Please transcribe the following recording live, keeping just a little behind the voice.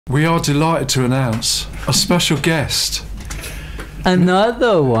we are delighted to announce a special guest.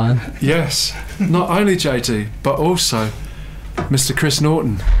 Another one? Yes, not only JD, but also Mr. Chris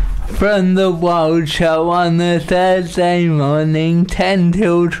Norton. From the Wild Show on a Thursday morning, 10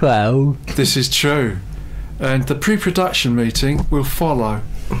 till 12. This is true. And the pre-production meeting will follow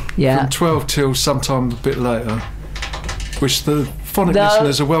from 12 till sometime a bit later, which the phonic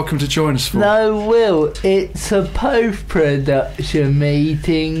listeners are welcome to join us for. No, Will, it's a post-production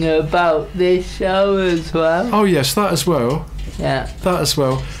meeting about this show as well. Oh yes, that as well. Yeah. That as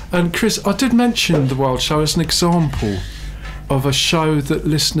well. And Chris, I did mention the Wild Show as an example of a show that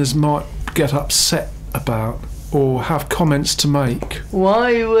listeners might get upset about or have comments to make.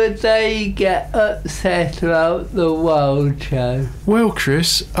 Why would they get upset about the Wild Show? Well,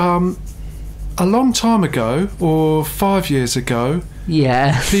 Chris, a long time ago, or 5 years ago,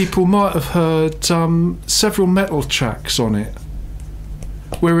 people might have heard several metal tracks on it.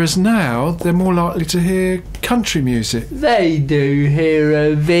 Whereas now, they're more likely to hear country music. They do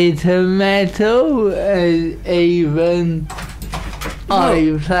hear a bit of metal, even...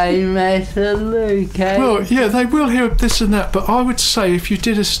 I play metal, okay? Well, yeah, they will hear this and that, but I would say if you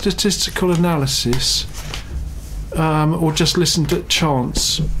did a statistical analysis, or just listened at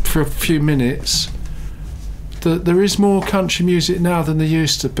chance for a few minutes, that there is more country music now than there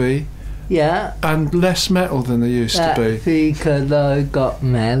used to be. Yeah. And less metal than there used to be. That's because I got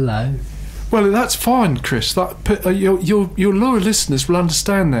mellow. Well, that's fine, Chris. Your loyal listeners will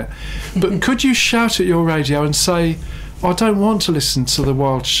understand that. But could you shout at your radio and say, I don't want to listen to the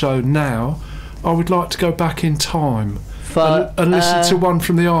Wild Show now. I would like to go back in time and listen to one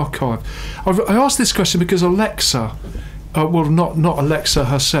from the archive. I asked this question because Alexa, well, not Alexa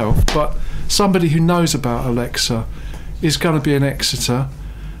herself, but somebody who knows about Alexa is going to be in Exeter,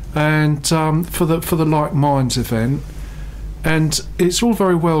 and for the Like Minds event. And it's all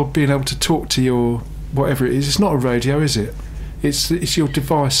very well being able to talk to your whatever it is. It's not a radio, is it? It's your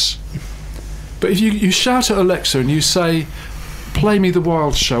device. But if you shout at Alexa and you say, play me the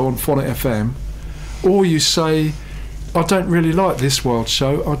Wild Show on Phonic FM, or you say, I don't really like this Wild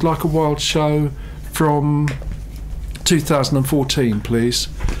Show, I'd like a Wild Show from 2014, please.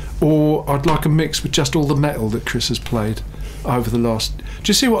 Or I'd like a mix with just all the metal that Chris has played over the last... Do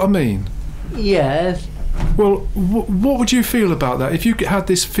you see what I mean? Yes. Well, what would you feel about that if you had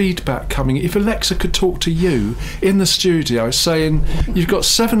this feedback coming? If Alexa could talk to you in the studio saying, you've got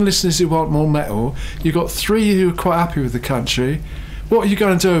 7 listeners who want more metal, you've got 3 who are quite happy with the country, what are you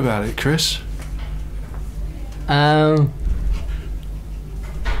going to do about it, Chris? I'm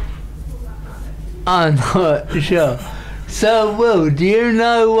not sure. So, Will, do you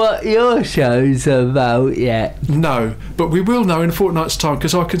know what your show's about yet? No, but we will know in a fortnight's time,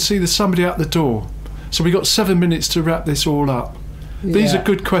 because I can see there's somebody at the door. So we've got 7 minutes to wrap this all up. Yeah. These are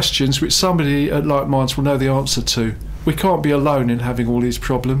good questions which somebody at Like Minds will know the answer to. We can't be alone in having all these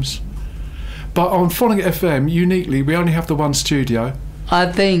problems. But on Phonic FM, uniquely, we only have the one studio. I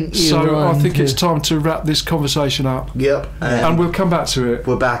think it's time to wrap this conversation up. Yep. And we'll come back to it.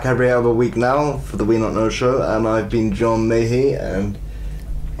 We're back every other week now for the We Not Know show, and I've been John Mahey, and...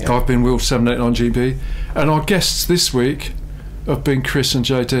 Yeah. I've been Will789GB, and our guests this week have been Chris and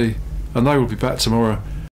JD, and they will be back tomorrow.